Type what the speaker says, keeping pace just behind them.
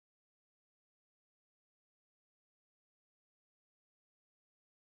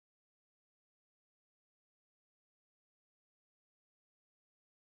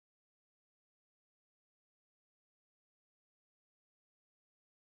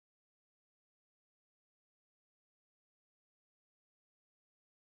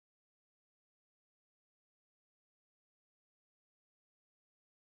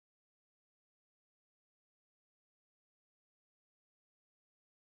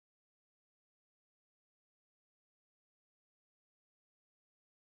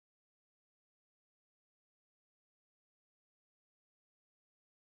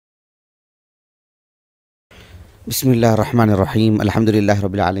بسم اللہ الرحمن الرحیم الحمد للہ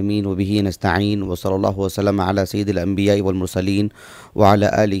رب العالمین وبہ نستعین وصلی اللہ وسلم علی سید الانبیاء والمرسلین وعلی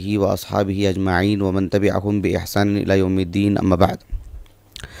آلہ واصحابہ اجمعین ومن تبعہم بإحسان الی یوم الدین اما بعد۔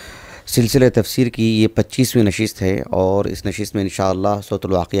 سلسلہ تفسیر کی یہ 25ویں نشست ہے اور اس نشست میں انشاءاللہ سورۃ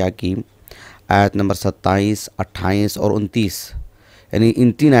الواقعہ کی آیت نمبر 27، 28 اور 29 یعنی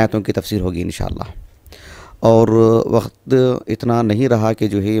ان 3 آیتوں کی تفسیر ہوگی انشاءاللہ۔ اور وقت اتنا نہیں رہا کہ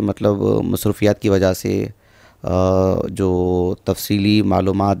جو ہے مطلب مصروفیات کی وجہ سے جو تفصیلی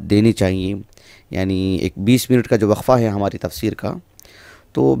معلومات دینی چاہیے، یعنی ایک 20 منٹ کا جو وقفہ ہے ہماری تفسیر کا،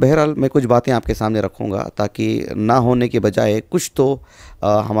 تو بہرحال میں کچھ باتیں آپ کے سامنے رکھوں گا تاکہ نہ ہونے کے بجائے کچھ تو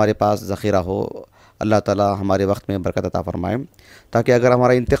ہمارے پاس ذخیرہ ہو۔ اللہ تعالی ہمارے وقت میں برکت عطا فرمائے تاکہ اگر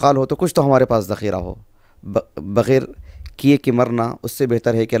ہمارا انتقال ہو تو کچھ تو ہمارے پاس ذخیرہ ہو۔ بغیر کیے کہ مرنا اس سے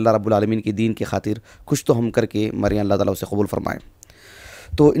بہتر ہے کہ اللہ رب العالمین کی دین کی خاطر کچھ تو ہم کر کے مریں، اللہ تعالیٰ اسے قبول فرمائے۔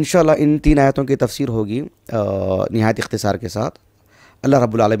 تو انشاءاللہ ان 3 آیتوں کی تفسیر ہوگی نہایت اختصار کے ساتھ۔ اللہ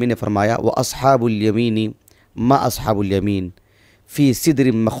رب العالمین نے فرمایا وَأَصْحَابُ الْيَمِينِ مَا أَصْحَابُ الْيَمِينِ فِي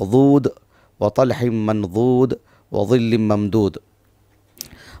سِدْرٍ مَّخْضُودٍ وَطَلْحٍ مَّنضُودٍ وَظِلٍّ مَّمْدُودٍ۔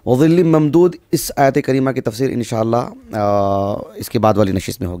 وَظِلٍّ مَّمْدُودٍ اس آیت کریمہ کی تفسیر انشاءاللہ اس کے بعد والی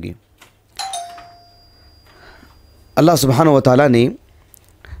نشست میں ہوگی۔ اللہ سبحانہ و تعالیٰ نے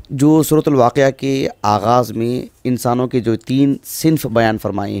جو سورۃ الواقعہ کے آغاز میں انسانوں کے جو 3 صنف بیان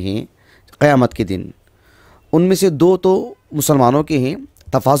فرمائے ہیں قیامت کے دن، ان میں سے 2 تو مسلمانوں کے ہیں،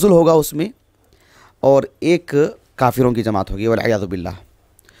 تفاضل ہوگا اس میں، اور ایک کافروں کی جماعت ہوگی والعیاذ باللہ۔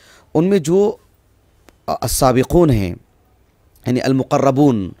 ان میں جو السابقون ہیں یعنی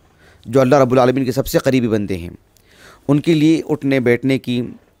المقربون، جو اللہ رب العالمین کے سب سے قریبی بندے ہیں، ان کے لیے اٹھنے بیٹھنے کی،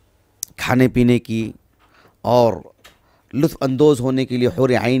 کھانے پینے کی اور لطف اندوز ہونے کے لیے حور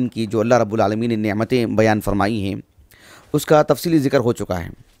عین کی جو اللہ رب العالمین نے نعمتیں بیان فرمائی ہیں، اس کا تفصیلی ذکر ہو چکا ہے۔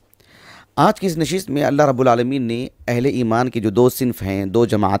 آج کی اس نشست میں اللہ رب العالمین نے اہل ایمان کے جو 2 صنف ہیں، 2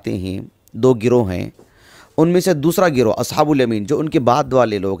 جماعتیں ہیں، 2 گروہ ہیں، ان میں سے دوسرا گروہ اصحاب الیمین جو ان کے بعد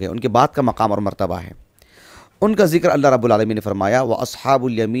والے لوگ ہیں، ان کے بعد کا مقام اور مرتبہ ہے، ان کا ذکر اللہ رب العالمین نے فرمایا وَأَصْحَابُ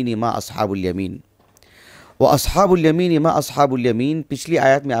الْيَمِينِ مَا أَصْحَابُ الْيَمِينِ۔ وَأَصْحَابُ الْيَمِينِ مَا أَصْحَابُ الْيَمِينِ پچھلی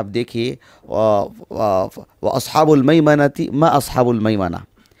آیت میں آپ دیکھیے وَأَصْحَابُ الْمَيْمَنَةِ مَا أَصْحَابُ الْمَيْمَنَةِ،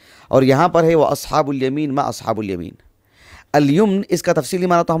 اور یہاں پر ہے وَأَصْحَابُ الْيَمِينِ مَا أَصْحَابُ الْيَمِينِ۔ الیمن اس کا تفصیلی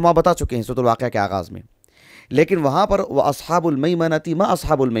معنی تو ہم وہاں بتا چکے ہیں سورۃ الواقعہ کے آغاز میں، لیکن وہاں پر وَأَصْحَابُ الْمَيْمَنَةِ مَا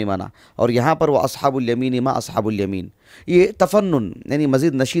أَصْحَابُ الْمَيْمَنَةِ اور یہاں پر وَأَصْحَابُ الْيَمِينِ مَا أَصْحَابُ الْيَمِينِ، یہ تفنن یعنی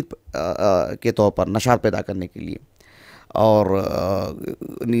مزید نشید کے طور پر نشاط پیدا کرنے کے لیے اور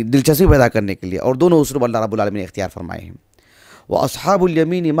دلچسپی پیدا کرنے کے لیے، اور دونوں اسلوب اللہ رب العالمین نے اختیار فرمائے ہیں۔ وَأَصْحَابُ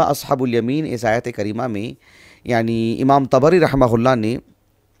الْيَمِينِ مَا أَصْحَابُ الْيَمِينِ اس آیت کریمہ میں یعنی امام طبری رحمہ اللہ نے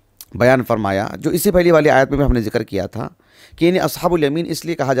بیان فرمایا، جو اس سے پہلی والی آیت میں بھی ہم نے ذکر کیا تھا کہ یعنی اصحاب الیمین اس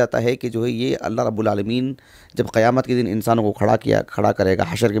لیے کہا جاتا ہے کہ جو ہے یہ اللہ رب العالمین جب قیامت کے دن انسانوں کو کھڑا کرے گا،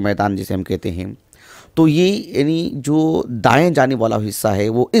 حشر کے میدان جسے ہم کہتے ہیں، تو یہ یعنی جو دائیں جانب والا حصہ ہے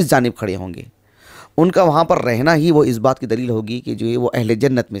وہ اس جانب کھڑے ہوں گے، ان کا وہاں پر رہنا ہی وہ اس بات کی دلیل ہوگی کہ جو ہے وہ اہل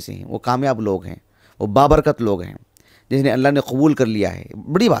جنت میں سے ہیں، وہ کامیاب لوگ ہیں، وہ بابرکت لوگ ہیں جس نے اللہ نے قبول کر لیا ہے،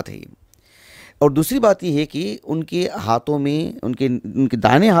 بڑی بات ہے یہ۔ اور دوسری بات یہ ہے کہ ان کے ہاتھوں میں ان کے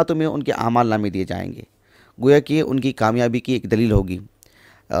دائیں ہاتھوں میں ان کے اعمال نامے دیے جائیں گے، گویا کہ ان کی کامیابی کی ایک دلیل ہوگی،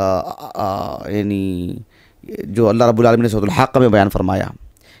 یعنی جو اللہ رب العالمین نے سورۃ الحاقہ میں بیان فرمایا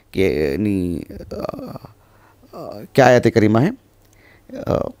کہ یعنی کیا آیت کریمہ ہے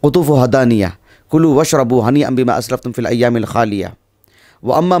قطوفها دانیہ کلوا واشربوا ہنیئا بما اسلفتم فی الایام الخالیہ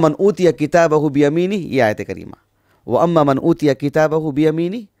واما من اوتی کتابہ بیمینہ، یہ آیت کریمہ واما من اوتی کتابہ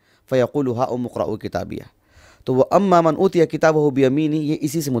بیمینہ فیقول ہاؤم اقرؤوا کتابیہ، تو واما من اوتی کتابہ بیمینہ یہ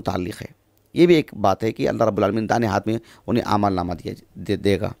اسی سے متعلق ہے۔ یہ بھی ایک بات ہے کہ اللہ رب العالمین دائیں ہاتھ میں انہیں اعمال نامہ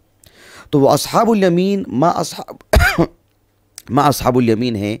دے گا۔ تو وہ اصحاب الیمین ما اصحاب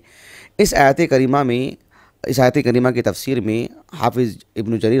الیمین ہے۔ اس آیت کریمہ کی تفسیر میں حافظ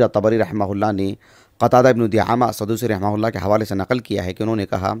ابن جریر طبری رحمہ اللہ نے قتادہ ابن دعامہ سدوسی رحمہ اللہ کے حوالے سے نقل کیا ہے کہ انہوں نے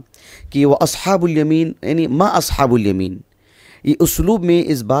کہا کہ وہ اصحاب الیمین یعنی ما اصحاب الیمین، یہ اسلوب میں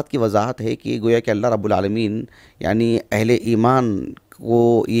اس بات کی وضاحت ہے کہ گویا کہ اللہ رب العالمین یعنی اہل ایمان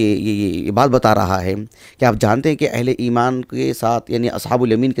کو یہ بات بتا رہا ہے کہ آپ جانتے ہیں کہ اہل ایمان کے ساتھ یعنی اصحاب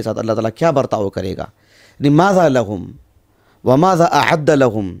الیمین کے ساتھ اللہ تعالیٰ کیا برتاؤ کرے گا، ماذا لہم وماذا اعد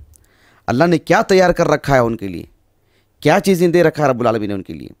لہم، اللہ نے کیا تیار کر رکھا ہے ان کے لیے، کیا چیزیں دے رکھا ہے رب العالمین نے ان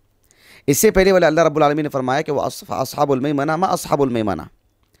کے لیے۔ اس سے پہلے والے اللہ رب العالمین نے فرمایا کہ وہ اصحاب المیمنہ ما اصحاب المیمنہ،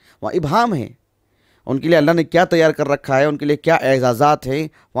 وہاں ابہام ہے، ان کے لیے اللہ نے کیا تیار کر رکھا ہے، ان کے لیے کیا اعزازات ہیں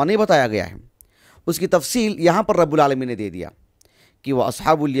وہاں نہیں بتایا گیا ہے۔ اس کی تفصیل یہاں پر رب العالمین نے دے دیا کہ وہ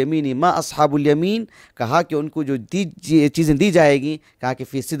اصحاب الیمین ما اصحاب الیمین، کہا کہ ان کو جو چیزیں دی جائے گی، کہا کہ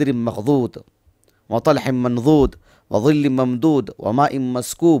فی صدر مخضود، وطلح منضود وظل ممدود وماء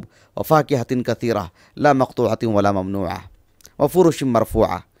مسكوب وفاكهة كثيرة لا مقطوعة ولا ممنوعة وفرش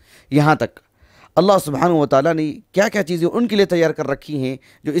مرفوعة. یہاں تک اللہ سبحانہ و تعالیٰ نے کیا کیا چیزیں ان کے لیے تیار کر رکھی ہیں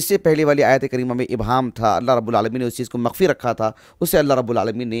جو اس سے پہلے والی آیت کریمہ میں ابہام تھا، اللہ رب العالمین نے اس چیز کو مخفی رکھا تھا، اسے اللہ رب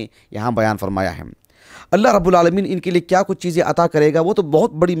العالمین نے یہاں بیان فرمایا ہے. اللہ رب العالمین ان کے لیے کیا کچھ چیزیں عطا کرے گا وہ تو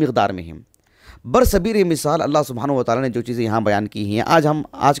بہت بڑی مقدار میں ہیں. برصغیر مثال اللہ سبحانہ و تعالیٰ نے جو چیزیں یہاں بیان کی ہیں، ہم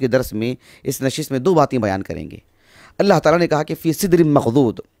آج کے درس میں اس نشست میں 2 باتیں بیان کریں گے. اللہ تعالیٰ نے کہا کہ فی صدر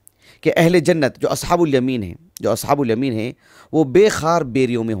مخضود، کہ اہل جنت جو اصحاب الیمین ہیں وہ بے خار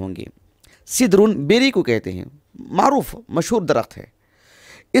بیریوں میں ہوں گے. صدرن بیری کو کہتے ہیں، معروف مشہور درخت ہے.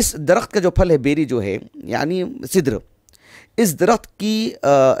 اس درخت کا جو پھل ہے بیری جو ہے یعنی صدر، اس درخت کی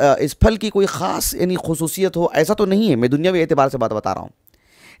اس پھل کی کوئی خاص یعنی خصوصیت ہو ایسا تو نہیں ہے، میں دنیاوی اعتبار سے بات بتا رہا ہوں،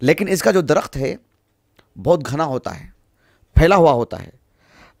 لیکن اس کا جو درخت ہے بہت گھنا ہوتا ہے، پھیلا ہوا ہوتا ہے.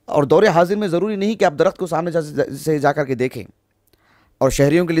 اور دور حاضر میں ضروری نہیں کہ آپ درخت کو سامنے سے جا کر کے دیکھیں، اور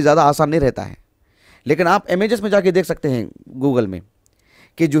شہریوں کے لیے زیادہ آسان نہیں رہتا ہے، لیکن آپ امیجز میں جا کے دیکھ سکتے ہیں گوگل میں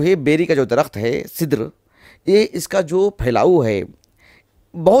کہ جو ہے بیری کا جو درخت ہے صدر، یہ اس کا جو پھیلاؤ ہے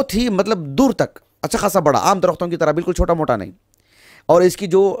بہت ہی مطلب دور تک اچھا خاصا بڑا، عام درختوں کی طرح بالکل چھوٹا موٹا نہیں. اور اس کی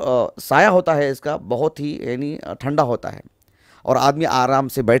جو سایہ ہوتا ہے اس کا بہت ہی یعنی ٹھنڈا ہوتا ہے، اور آدمی آرام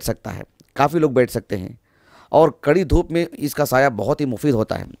سے بیٹھ سکتا ہے، کافی لوگ بیٹھ سکتے ہیں. اور کڑی دھوپ میں اس کا سایہ بہت ہی مفید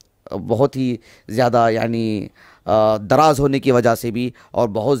ہوتا ہے، بہت ہی زیادہ یعنی دراز ہونے کی وجہ سے بھی، اور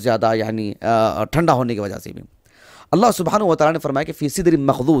بہت زیادہ یعنی ٹھنڈا ہونے کی وجہ سے بھی. اللہ سبحانہ و تعالیٰ نے فرمایا کہ فی صدر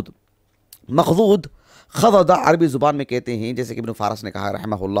مخضود خضد عربی زبان میں کہتے ہیں، جیسے کہ ابن فارس نے کہا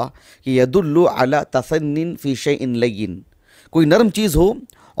رحمہ اللہ کہ یدل علی تثن فی شیء لین، کوئی نرم چیز ہو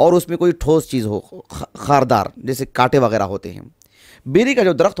اور اس میں کوئی ٹھوس چیز ہو، خاردار، جیسے کانٹے وغیرہ ہوتے ہیں. بیری کا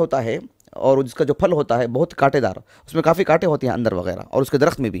جو درخت ہوتا ہے اور جس کا جو پھل ہوتا ہے بہت کانٹے دار، اس میں کافی کانٹے ہوتے ہیں اندر وغیرہ، اور اس کے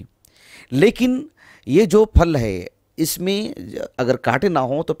درخت میں بھی. لیکن یہ جو پھل ہے اس میں اگر کانٹے نہ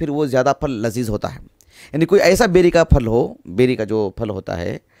ہوں تو پھر وہ زیادہ پھل لذیذ ہوتا ہے. یعنی کوئی ایسا بیری کا پھل ہو، بیری کا جو پھل ہوتا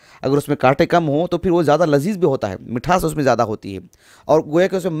ہے اگر اس میں کانٹے کم ہوں تو پھر وہ زیادہ لذیذ بھی ہوتا ہے، مٹھاس اس میں زیادہ ہوتی ہے، اور گویا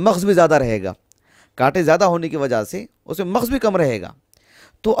کہ اس میں مغز بھی زیادہ رہے گا. کانٹے زیادہ ہونے کی وجہ سے اس میں مغز بھی کم رہے گا.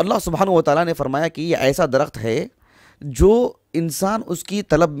 تو اللہ سبحانہ و تعالیٰ نے فرمایا کہ یہ ایسا درخت ہے جو انسان اس کی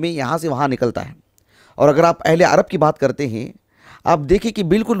طلب میں یہاں سے وہاں نکلتا ہے. اور اگر آپ اہل عرب کی بات کرتے ہیں، آپ دیکھیں کہ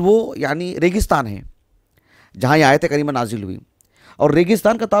بالکل وہ یعنی ریگستان ہے جہاں یہ آیت کریمہ نازل ہوئی. اور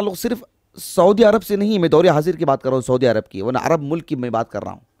ریگستان کا تعلق صرف سعودی عرب سے نہیں، میں دور حاضر کی بات کر رہا ہوں، سعودی عرب کی، ورنہ عرب ملک کی میں بات کر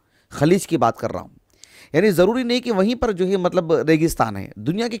رہا ہوں، خلیج کی بات کر رہا ہوں. یعنی ضروری نہیں کہ وہیں پر جو ہے مطلب ریگستان ہے،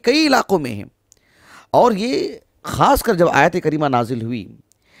 دنیا کے کئی علاقوں میں ہیں. اور یہ خاص کر جب آیت کریمہ نازل ہوئی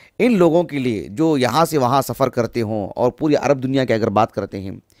ان لوگوں کے لیے جو یہاں سے وہاں سفر کرتے ہوں، اور پوری عرب دنیا کی اگر بات کرتے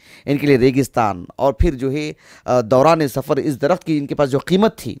ہیں، ان کے لیے ریگستان اور پھر جو ہے دوران سفر اس درخت کی ان کے پاس جو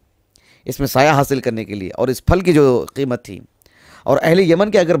قیمت تھی اس میں سایہ حاصل کرنے کے لیے، اور اس پھل کی جو قیمت تھی. اور اہل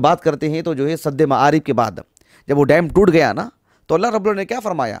یمن کی اگر بات کرتے ہیں تو جو ہے سد معارف کے بعد جب وہ ڈیم ٹوٹ گیا نا، تو اللہ رب اللہ نے کیا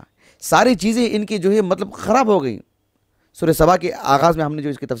فرمایا، ساری چیزیں ان کی جو ہے مطلب خراب ہو گئیں. سورہ سبا کے آغاز میں ہم نے جو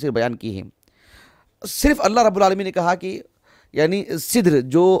اس کی تفسیر بیان کی ہے، صرف اللہ رب العالمین نے کہا کہ یعنی صدر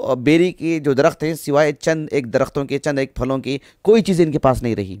جو بیری کے جو درخت ہیں سوائے چند ایک درختوں کے، چند ایک پھلوں کے، کوئی چیز ان کے پاس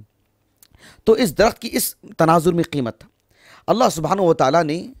نہیں رہی. تو اس درخت کی اس تناظر میں قیمت اللہ سبحانہ و تعالیٰ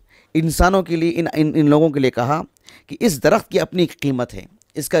نے انسانوں کے لیے ان لوگوں کے لیے کہا کہ اس درخت کی اپنی قیمت ہے،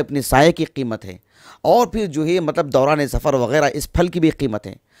 اس کا اپنے سائے کی قیمت ہے، اور پھر جو ہے مطلب دوران سفر وغیرہ اس پھل کی بھی قیمت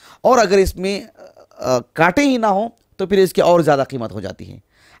ہے. اور اگر اس میں کانٹے ہی نہ ہوں تو پھر اس کی اور زیادہ قیمت ہو جاتی ہے.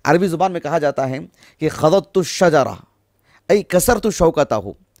 عربی زبان میں کہا جاتا ہے کہ خضدت الشجرہ ای کسرت شوکتہ،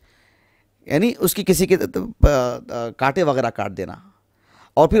 یعنی اس کی کسی کے کانٹے وغیرہ کاٹ دینا.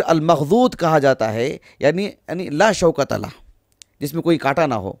 اور پھر المخضود کہا جاتا ہے یعنی لا شوکت لہ، جس میں کوئی کانٹا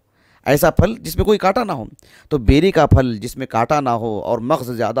نہ ہو، ایسا پھل جس میں کوئی کانٹا نہ ہو. تو بیری کا پھل جس میں کانٹا نہ ہو اور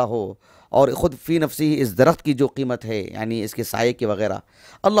مغز زیادہ ہو، اور خود فی نفسی اس درخت کی جو قیمت ہے یعنی اس کے سائے کی وغیرہ،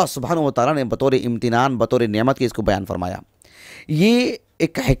 اللہ سبحانہ و تعالیٰ نے بطور امتنان، بطور نعمت کے اس کو بیان فرمایا. یہ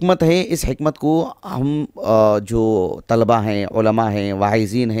ایک حکمت ہے. اس حکمت کو ہم جو طلبہ ہیں، علماء ہیں،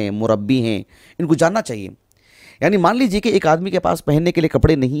 واعظین ہیں، مربی ہیں، ان کو جاننا چاہیے. یعنی مان لیجئے کہ ایک آدمی کے پاس پہننے کے لیے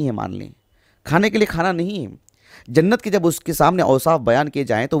کپڑے نہیں ہیں، مان لیں کھانے کے لیے کھانا نہیں ہے، جنت کے جب اس کے سامنے اوصاف بیان کیے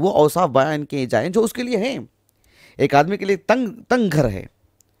جائیں تو وہ اوصاف بیان کیے جائیں جو اس کے لیے ہیں. ایک آدمی کے لیے تنگ گھر ہے،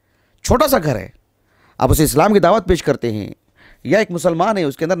 چھوٹا سا گھر ہے، آپ اسے اسلام کی دعوت پیش کرتے ہیں، یا ایک مسلمان ہے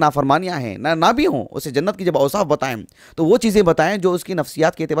اس کے اندر نافرمانیاں ہیں، نہ بھی ہوں، اسے جنت کی جب اوصاف بتائیں تو وہ چیزیں بتائیں جو اس کی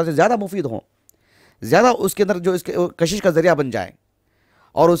نفسیات کے اعتبار سے زیادہ مفید ہوں، زیادہ اس کے اندر جو اس کے کشش کا ذریعہ بن جائیں،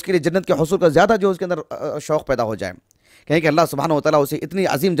 اور اس کے لیے جنت کے حصول کا زیادہ جو اس کے اندر شوق پیدا ہو جائے. کہیں کہ اللہ سبحانہ و تعالیٰ اسے اتنی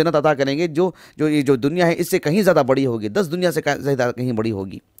عظیم جنت عطا کریں گے جو یہ جو دنیا ہے اس سے کہیں زیادہ بڑی ہوگی، 10 دنیا سے زیادہ کہیں بڑی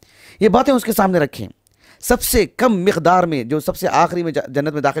ہوگی. یہ باتیں اس کے سامنے رکھیں. سب سے کم مقدار میں جو سب سے آخری میں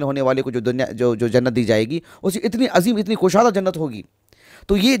جنت میں داخل ہونے والے کو جو جنت دی جائے گی اسے اتنی عظیم اتنی کشادہ جنت ہوگی.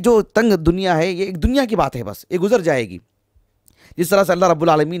 تو یہ جو تنگ دنیا ہے یہ ایک دنیا کی بات ہے، بس یہ گزر جائے گی. جس طرح سے اللہ رب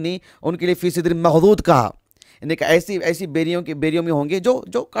العالمین نے ان کے لیے فی صدر مخضود کہا، یعنی کہ ایسی بیریوں میں ہوں گے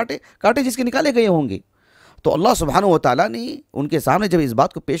جو کانٹے جس کے نکالے گئے ہوں گے. تو اللہ سبحانہ و تعالیٰ نے ان کے سامنے جب اس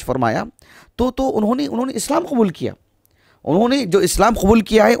بات کو پیش فرمایا تو انہوں نے اسلام قبول کیا. انہوں نے جو اسلام قبول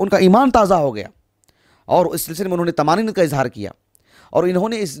کیا ہے ان کا ایمان تازہ ہو گیا، اور اس سلسلے میں انہوں نے طمانینت کا اظہار کیا. اور انہوں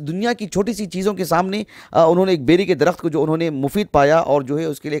نے اس دنیا کی چھوٹی سی چیزوں کے سامنے انہوں نے ایک بیری کے درخت کو جو انہوں نے مفید پایا اور جو ہے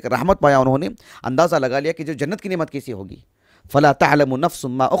اس کے لیے ایک رحمت پایا، انہوں نے اندازہ لگا لیا کہ جو جنت کی نعمت کیسی ہوگی. فلا تعلم نفس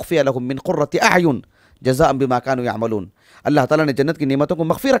ما اخفی لهم من قرۃ اعین جزاء بما كانوا يعملون. اللہ تعالیٰ نے جنت کی نعمتوں کو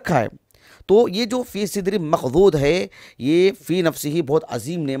مخفی رکھا ہے. تو یہ جو فی صدر مخضود ہے یہ فی نفسہ ہی بہت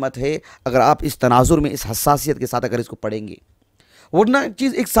عظیم نعمت ہے اگر آپ اس تناظر میں اس حساسیت کے ساتھ اگر اس کو پڑھیں گے، ورنہ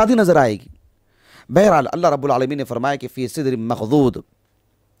چیز ایک سادی نظر آئے گی. بہرحال اللہ رب العالمین نے فرمایا کہ فی صدر مخضود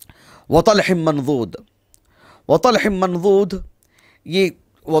وطلح منضود. وطلح منضود، یہ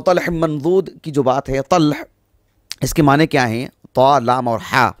وطلح منضود کی جو بات ہے، طلح اس کے معنی کیا ہیں؟ طا، لام اور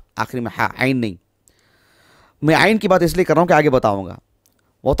ہا، آخری میں ہا، عین نہیں. میں عین کی بات اس لیے کر رہا ہوں کہ آگے بتاؤں گا.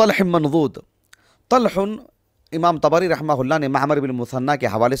 وطلح منضود، طلح امام طبری رحمہ اللہ نے معمر بن مثنیٰ کے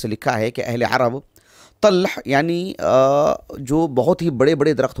حوالے سے لکھا ہے کہ اہل عرب طلح یعنی جو بہت ہی بڑے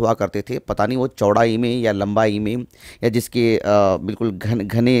بڑے درخت ہوا کرتے تھے، پتہ نہیں وہ چوڑائی میں یا لمبائی میں یا جس کے بالکل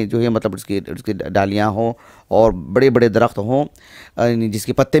گھنے جو ہے مطلب اس کی ڈالیاں ہوں اور بڑے بڑے درخت ہوں جس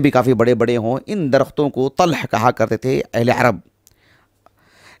کے پتے بھی کافی بڑے بڑے ہوں، ان درختوں کو طلح کہا کرتے تھے اہل عرب.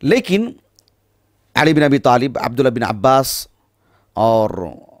 لیکن علی بن ابی طالب، عبداللہ بن عباس اور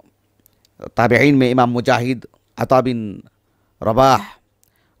تابعین میں امام مجاہد، عطا بن رباح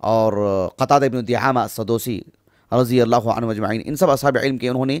اور قتادہ بن دعامہ السدوسی رضی اللہ عنہ اجمعین، ان سب اصحاب علم کے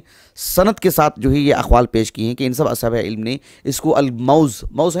انہوں نے سند کے ساتھ جو ہے یہ اقوال پیش کی ہیں کہ ان سب اصحاب علم نے اس کو الموز،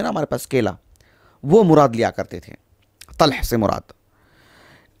 موز ہے نا ہمارے پاس کیلا، وہ مراد لیا کرتے تھے، طلح سے مراد.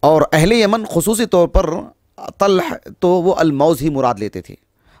 اور اہل یمن خصوصی طور پر طلح تو وہ الموز ہی مراد لیتے تھے،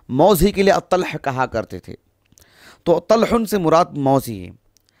 موز ہی کے لیے الطلح کہا کرتے تھے. تو طلح سے مراد موز ہی ہے.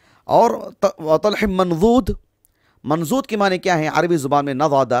 اور طلح منضود، منضود کے معنی کیا ہیں؟ عربی زبان میں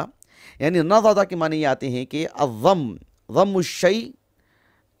نضادہ، یعنی نضادہ کے معنی یہ آتے ہیں کہ الضم، ضم الشیء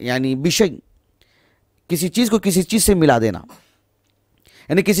یعنی بشیء، کسی چیز کو کسی چیز سے ملا دینا،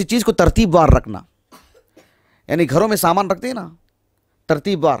 یعنی کسی چیز کو ترتیب وار رکھنا. یعنی گھروں میں سامان رکھتے ہیں نا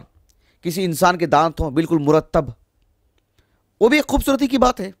ترتیب وار، کسی انسان کے دانت ہوں بالکل مرتب، وہ بھی ایک خوبصورتی کی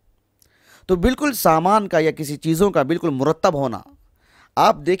بات ہے. تو بالکل سامان کا یا کسی چیزوں کا بالکل مرتب ہونا.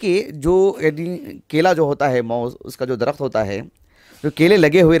 آپ دیکھیے جو کیلا جو ہوتا ہے، موز، اس کا جو درخت ہوتا ہے، جو کیلے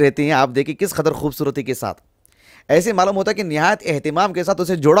لگے ہوئے رہتے ہیں، آپ دیکھیے کس قدر خوبصورتی کے ساتھ، ایسے معلوم ہوتا ہے کہ نہایت اہتمام کے ساتھ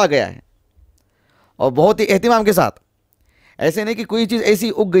اسے جوڑا گیا ہے اور بہت ہی اہتمام کے ساتھ. ایسے نہیں کہ کوئی چیز ایسی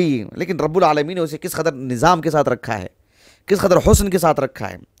اگ گئی ہے، لیکن رب العالمین نے اسے کس قدر نظام کے ساتھ رکھا ہے، کس قدر حسن کے ساتھ رکھا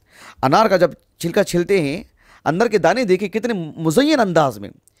ہے. انار کا جب چھلکا چھلتے ہیں، اندر کے دانے دیکھیں کتنے مزین انداز میں،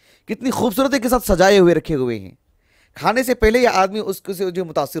 کتنی خوبصورتی کے ساتھ سجائے ہوئے رکھے ہوئے ہیں. کھانے سے پہلے یہ آدمی اس سے جو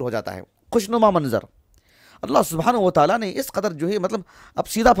متاثر ہو جاتا ہے، خوشنما منظر. اللہ سبحانہ و تعالیٰ نے اس قدر جو ہے مطلب اب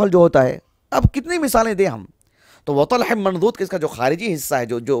سیدھا پھل جو ہوتا ہے، اب کتنی مثالیں دیں ہم. تو وطلح منضود کے اس کا جو خارجی حصہ ہے،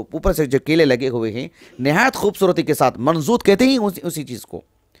 جو اوپر سے جو کیلے لگے ہوئے ہیں نہایت خوبصورتی کے ساتھ، منضود کہتے ہیں اسی چیز کو.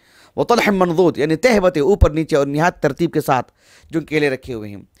 وطلح منضود یعنی تہبت، اوپر نیچے اور نہایت ترتیب کے ساتھ جو کیلے رکھے ہوئے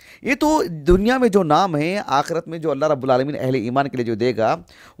ہیں. یہ تو دنیا میں جو نام ہے، آخرت میں جو اللہ رب العالمین اہل ایمان کے لیے جو دے گا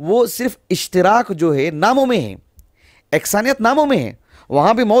وہ صرف اشتراک جو ہے ناموں میں ہے، یکسانیت ناموں میں ہے.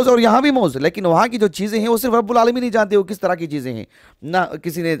 وہاں بھی موز اور یہاں بھی موز، لیکن وہاں کی جو چیزیں ہیں وہ صرف رب العالمین نہیں جانتے وہ کس طرح کی چیزیں ہیں. نہ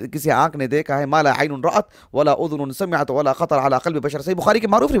کسی آنکھ نے دیکھا ہے، ما لا عین رأت ولا اذن سمعت ولا خطر على قلب بشر. صحیح بخاری کی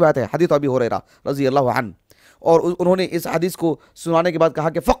معروف روایت ہے، حدیث ابی ہریرہ رضی اللہ عنہ. اور انہوں نے اس حدیث کو سنانے کے بعد کہا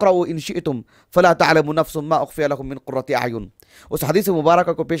کہ فقرؤوا ان شئتم فلا تعلم نفس ما اخفی لكم من قرۃ اعین. اس حدیث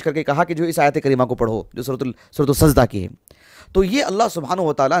مبارکہ کو پیش کر کے کہا کہ جو اس آیت کریمہ کو پڑھو جو سورۃ السجدہ کی ہے. تو یہ اللہ سبحانہ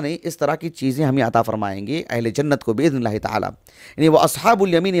و تعالیٰ نے اس طرح کی چیزیں ہمیں عطا فرمائیں گے اہل جنت کو باذن اللہ تعالیٰ. یعنی وہ اصحاب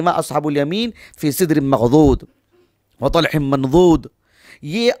الیمین ما اصحاب الیمین فی صدر مخضود وطلح منضود،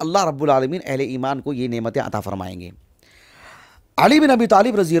 یہ اللہ رب العالمین اہل ایمان کو یہ نعمتیں عطا فرمائیں گے. علی بن ابی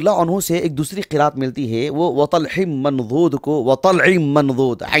طالب رضی اللہ عنہ سے ایک دوسری قرات ملتی ہے، وہ وطلح منضود کو وطلع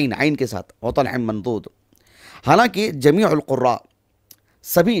منضود عین کے ساتھ وطلع منضود. حالانکہ جمیع القراء،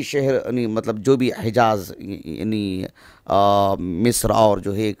 سبھی شہر یعنی مطلب جو بھی حجاز یعنی مصر اور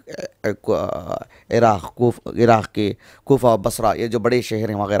جو ہے عراق کے کوفہ بصرہ، یہ جو بڑے شہر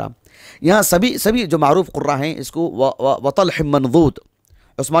ہیں وغیرہ، یہاں سبھی جو معروف قراء ہیں اس کو وطلح منضود،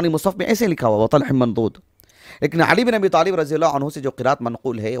 عثمانی مصحف میں ایسے لکھا ہوا وطلح منضود. لیکن علی بن ابی طالب رضی اللہ عنہ سے جو قرات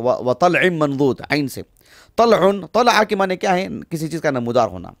منقول ہے وطلع منضود عین سے، طلع کے معنی کیا ہے؟ کسی چیز کا نمودار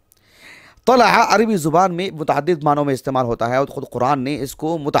ہونا۔ طلع عربی زبان میں متعدد معنوں میں استعمال ہوتا ہے، اور خود قرآن نے اس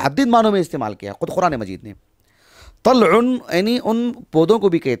کو متعدد معنوں میں استعمال کیا، خود قرآن مجید نے۔ طلع یعنی ان پودوں کو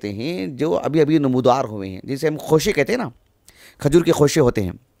بھی کہتے ہیں جو ابھی ابھی نمودار ہوئے ہیں، جسے ہم خوشے کہتے ہیں نا، کھجور کے خوشے ہوتے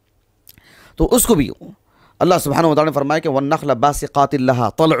ہیں، تو اس کو بھی اللہ سبحانہ و تعالیٰ نے فرمایا کہ وَالنَّخْلَ بَاسِقَاتٍ لَهَا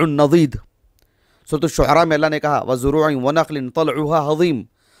طَلْعٌ نَضِيدٌ۔ سورۃ الشعراء میں اللہ نے کہا وَزُرُوعٍ وَنَخْلٍ طَلْعُهَا هَضِيمٌ،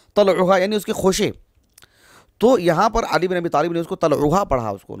 طَلْعُهَا یعنی اس کے خوشے، تو یہاں پر علی بن ابی طالب نے اس کو طلعوہا پڑھا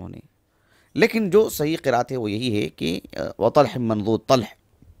اس کو انہوں نے، لیکن جو صحیح قرات ہے وہ یہی ہے کہ وطلح منضود، طلح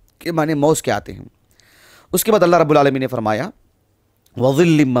کے معنی موز کے آتے ہیں۔ اس کے بعد اللہ رب العالمین نے فرمایا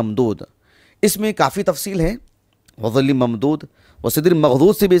وظل ممدود، اس میں کافی تفصیل ہے، وظل ممدود وصدر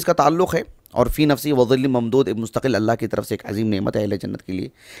مغضود سے بھی اس کا تعلق ہے، اور فی نفسی وظل ممدود ایک مستقل اللہ کی طرف سے ایک عظیم نعمت ہے اہل جنت کے لیے،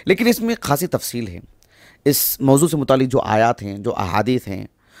 لیکن اس میں خاصی تفصیل ہے۔ اس موضوع سے متعلق جو آیات ہیں، جو احادیث ہیں،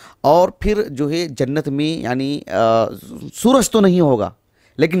 اور پھر جو ہے جنت میں یعنی سورج تو نہیں ہوگا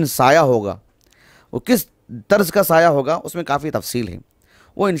لیکن سایہ ہوگا، وہ کس طرز کا سایہ ہوگا اس میں کافی تفصیل ہے،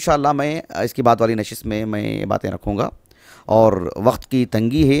 وہ انشاءاللہ میں اس کی بات والی نشست میں یہ باتیں رکھوں گا۔ اور وقت کی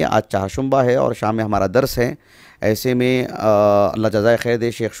تنگی ہے، آج چہارشنبہ ہے اور شام میں ہمارا درس ہے، ایسے میں اللہ جزائے خیر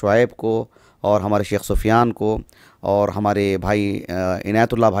دے شیخ شعیب کو اور ہمارے شیخ سفیان کو اور ہمارے بھائی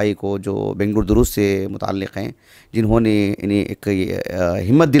عنایت اللہ بھائی کو جو بنگلور دروس سے متعلق ہیں، جنہوں نے انہیں ایک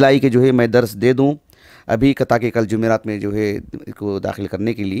ہمت دلائی کہ جو ہے میں درس دے دوں ابھی تاکہ کل جمعرات میں جو ہے اس کو داخل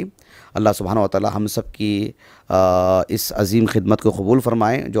کرنے کے لیے۔ اللہ سبحانہ و تعالی ہم سب کی اس عظیم خدمت کو قبول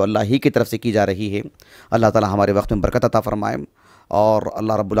فرمائیں جو اللہ ہی کی طرف سے کی جا رہی ہے۔ اللہ تعالی ہمارے وقت میں برکت عطا فرمائیں، اور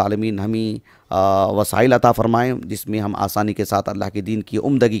اللہ رب العالمین ہمیں وسائل عطا فرمائیں جس میں ہم آسانی کے ساتھ اللہ کے دین کی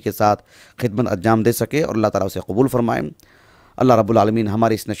عمدگی کے ساتھ خدمت انجام دے سکے، اور اللہ تعالیٰ اسے قبول فرمائیں۔ اللہ رب العالمین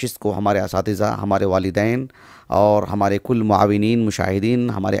ہماری اس نشست کو ہمارے اساتذہ، ہمارے والدین اور ہمارے کل معاونین، مشاہدین،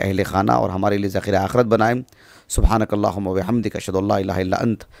 ہمارے اہل خانہ اور ہمارے لیے ذخیرہ آخرت بنائیں۔ سبحانک اللہم و بحمدک اشہد ان لا الہ الا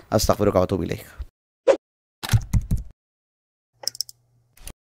انت استغفرک و اتوب الیک۔